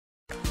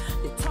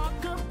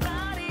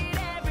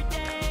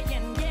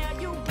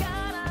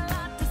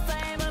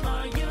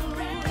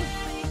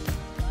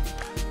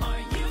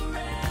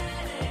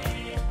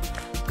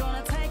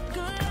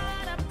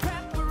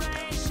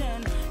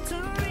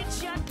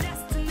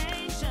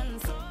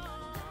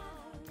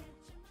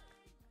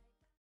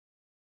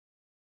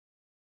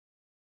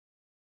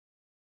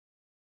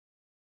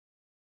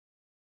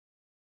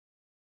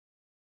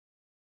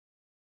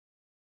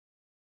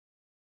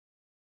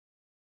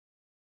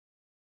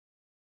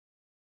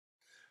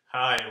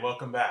Hi, and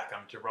welcome back.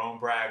 I'm Jerome,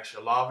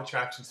 your Law of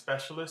Attraction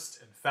Specialist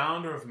and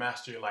founder of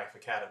Master Your Life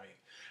Academy.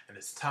 And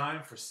it's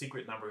time for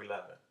secret number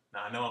 11.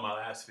 Now, I know in my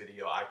last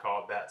video I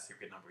called that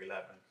secret number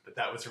 11, but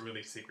that was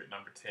really secret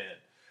number 10.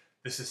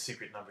 This is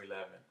secret number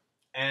 11.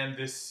 And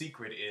this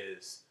secret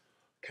is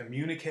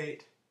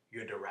communicate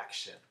your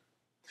direction.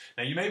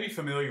 Now, you may be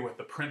familiar with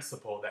the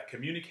principle that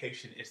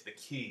communication is the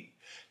key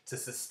to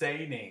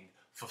sustaining,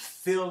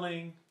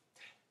 fulfilling,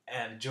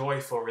 and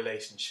joyful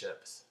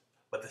relationships.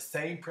 But the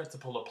same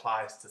principle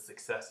applies to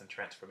success and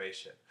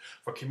transformation.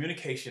 For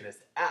communication is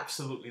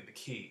absolutely the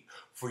key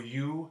for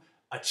you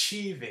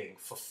achieving,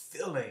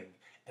 fulfilling,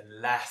 and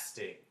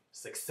lasting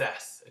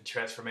success and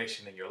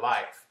transformation in your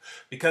life.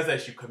 Because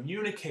as you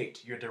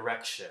communicate your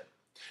direction,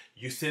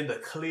 you send a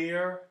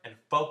clear and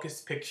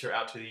focused picture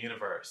out to the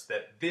universe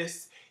that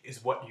this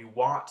is what you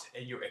want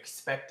and you're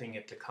expecting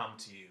it to come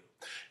to you.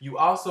 You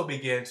also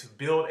begin to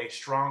build a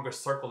stronger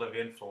circle of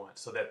influence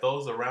so that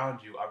those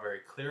around you are very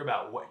clear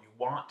about what you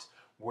want,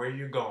 where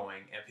you're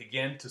going, and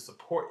begin to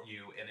support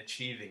you in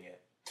achieving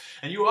it.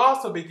 And you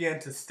also begin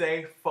to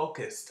stay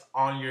focused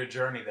on your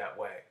journey that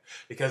way,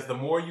 because the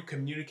more you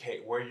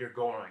communicate where you're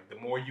going, the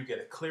more you get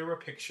a clearer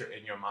picture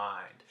in your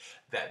mind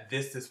that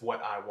this is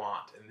what I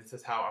want and this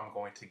is how I'm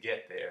going to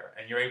get there,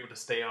 and you're able to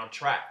stay on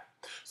track.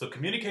 So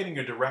communicating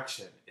your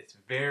direction is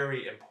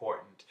very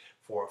important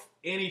for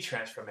any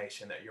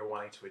transformation that you're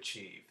wanting to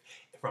achieve.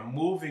 From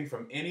moving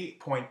from any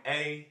point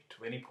A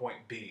to any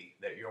point B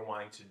that you're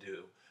wanting to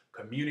do,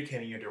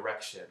 communicating your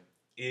direction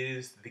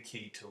is the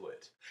key to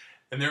it.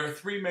 And there are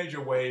three major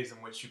ways in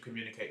which you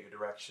communicate your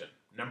direction.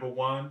 Number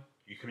one,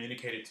 you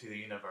communicate it to the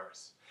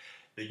universe.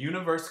 The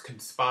universe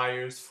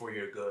conspires for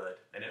your good,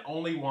 and it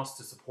only wants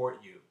to support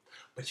you.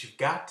 But you've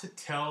got to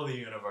tell the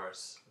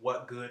universe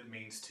what good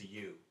means to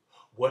you,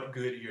 what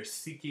good you're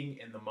seeking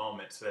in the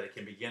moment so that it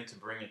can begin to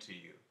bring it to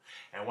you.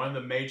 And one of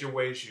the major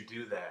ways you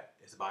do that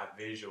is by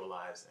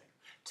visualizing.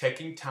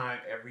 Taking time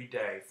every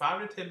day,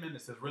 5 to 10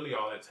 minutes is really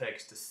all it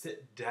takes to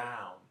sit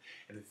down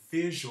and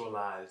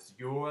visualize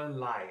your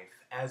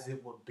life as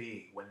it will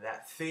be when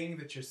that thing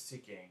that you're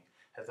seeking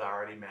has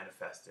already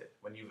manifested,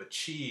 when you've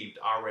achieved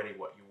already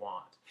what you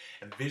want.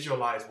 And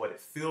visualize what it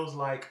feels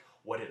like,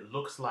 what it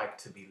looks like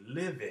to be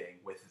living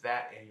with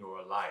that in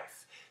your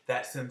life.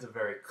 That sends a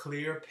very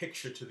clear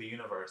picture to the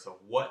universe of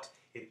what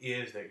it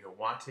is that you're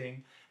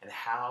wanting and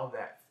how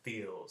that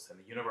feels. And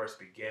the universe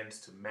begins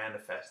to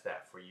manifest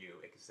that for you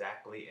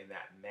exactly in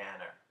that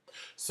manner.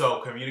 So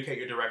communicate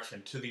your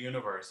direction to the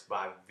universe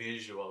by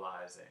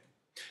visualizing.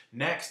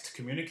 Next,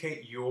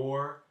 communicate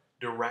your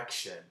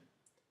direction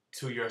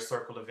to your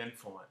circle of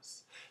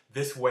influence.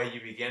 This way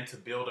you begin to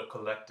build a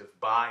collective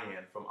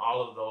buy-in from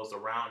all of those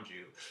around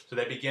you, so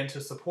they begin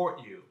to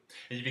support you.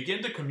 And you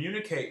begin to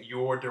communicate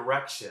your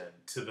direction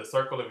to the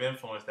circle of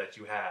influence that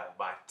you have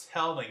by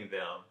telling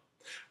them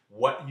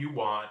what you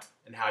want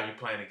and how you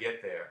plan to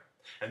get there.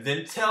 And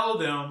then tell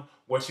them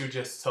what you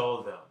just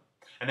told them.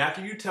 And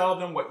after you tell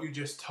them what you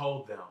just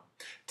told them,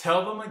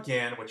 tell them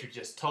again what you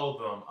just told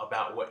them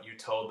about what you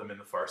told them in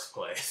the first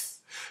place.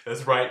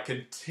 That's right,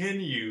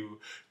 continue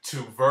to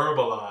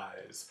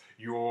verbalize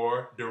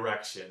your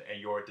direction and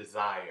your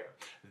desire.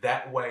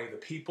 That way the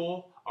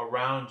people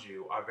around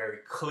you are very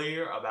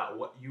clear about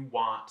what you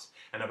want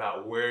and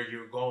about where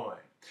you're going.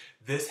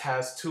 This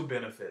has two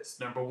benefits.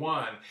 Number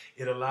one,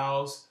 it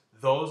allows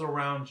those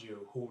around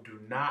you who do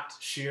not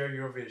share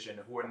your vision,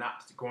 who are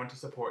not going to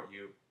support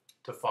you,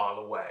 to fall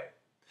away.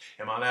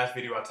 In my last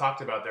video, I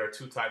talked about there are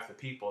two types of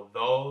people: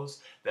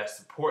 those that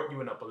support you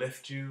and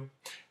uplift you,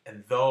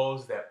 and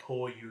those that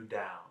pull you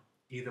down.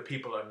 Either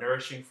people are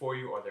nourishing for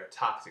you or they're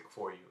toxic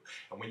for you.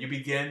 And when you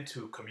begin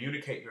to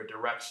communicate your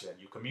direction,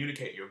 you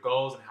communicate your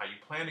goals and how you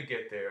plan to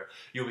get there,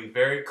 you'll be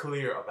very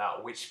clear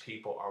about which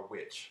people are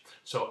which.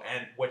 So,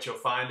 and what you'll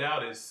find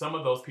out is some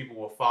of those people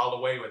will fall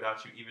away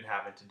without you even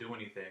having to do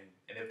anything.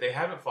 And if they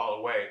haven't fallen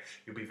away,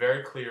 you'll be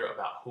very clear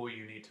about who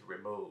you need to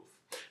remove.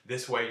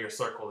 This way your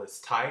circle is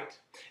tight,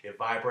 it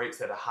vibrates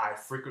at a high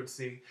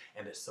frequency,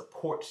 and it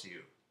supports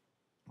you.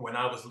 When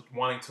I was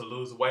wanting to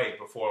lose weight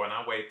before, when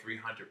I weighed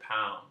 300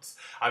 pounds,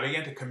 I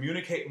began to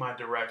communicate my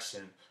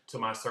direction to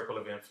my circle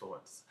of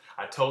influence.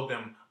 I told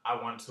them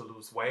I wanted to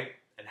lose weight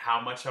and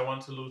how much I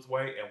wanted to lose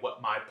weight and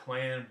what my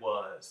plan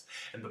was.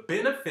 And the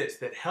benefits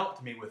that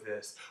helped me with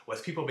this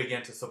was people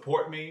began to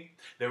support me.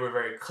 They were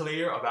very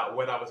clear about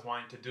what I was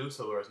wanting to do,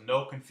 so there was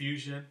no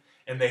confusion,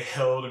 and they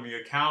held me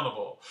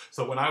accountable.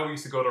 So when I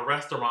used to go to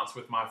restaurants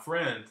with my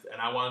friends and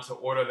I wanted to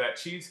order that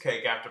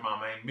cheesecake after my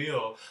main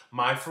meal,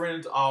 my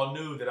friends all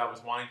knew that I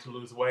was wanting to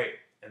lose weight,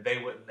 and they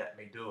wouldn't let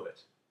me do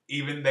it.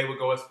 Even they would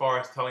go as far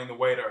as telling the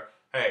waiter,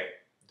 hey,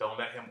 don't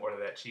let him order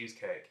that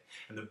cheesecake.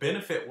 And the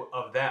benefit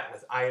of that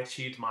was I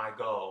achieved my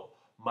goal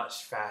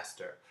much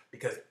faster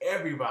because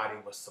everybody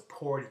was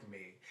supporting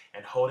me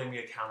and holding me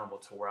accountable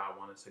to where I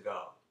wanted to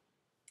go.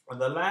 And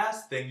the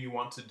last thing you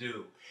want to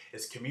do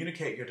is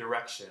communicate your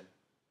direction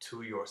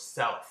to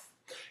yourself.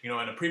 You know,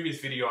 in a previous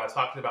video, I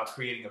talked about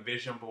creating a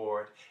vision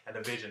board and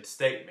a vision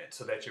statement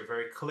so that you're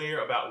very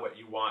clear about what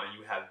you want and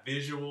you have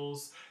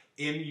visuals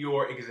in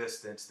your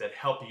existence that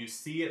help you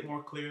see it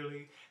more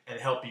clearly and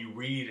help you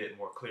read it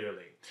more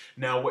clearly.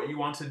 Now, what you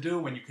want to do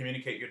when you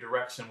communicate your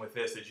direction with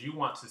this is you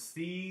want to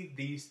see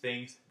these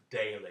things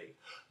daily.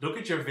 Look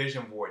at your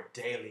vision board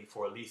daily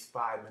for at least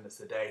 5 minutes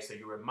a day so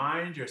you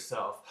remind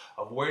yourself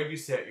of where you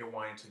said you're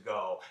wanting to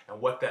go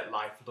and what that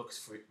life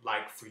looks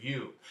like for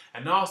you.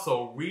 And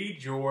also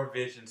read your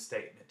vision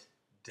statement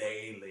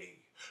daily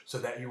so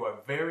that you are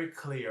very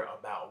clear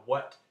about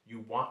what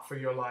you want for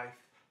your life,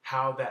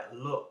 how that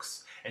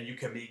looks, and you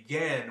can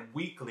begin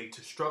weekly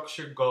to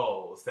structure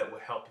goals that will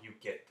help you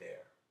get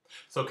there.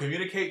 So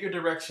communicate your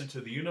direction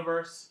to the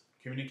universe,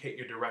 communicate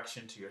your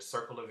direction to your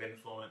circle of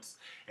influence,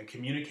 and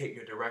communicate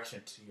your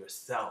direction to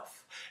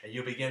yourself. And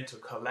you'll begin to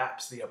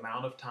collapse the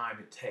amount of time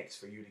it takes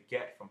for you to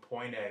get from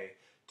point A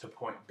to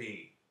point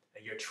B.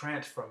 And your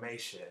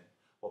transformation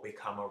will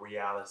become a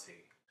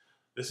reality.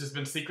 This has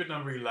been secret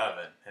number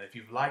 11. And if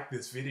you've liked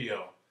this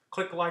video,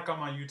 click like on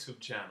my YouTube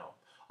channel.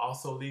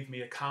 Also leave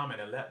me a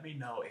comment and let me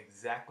know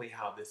exactly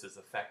how this has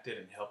affected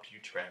and helped you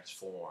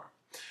transform.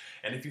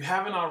 And if you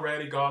haven't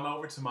already gone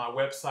over to my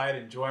website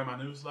and joined my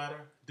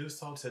newsletter, do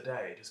so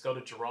today. Just go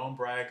to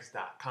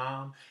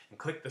jeromebraggs.com and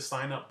click the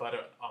sign up button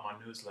on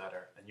my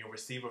newsletter and you'll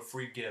receive a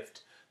free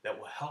gift that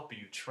will help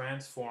you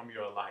transform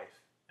your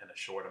life in a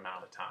short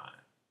amount of time.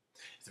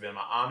 It's been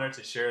my honor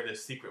to share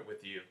this secret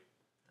with you,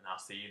 and I'll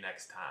see you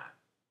next time.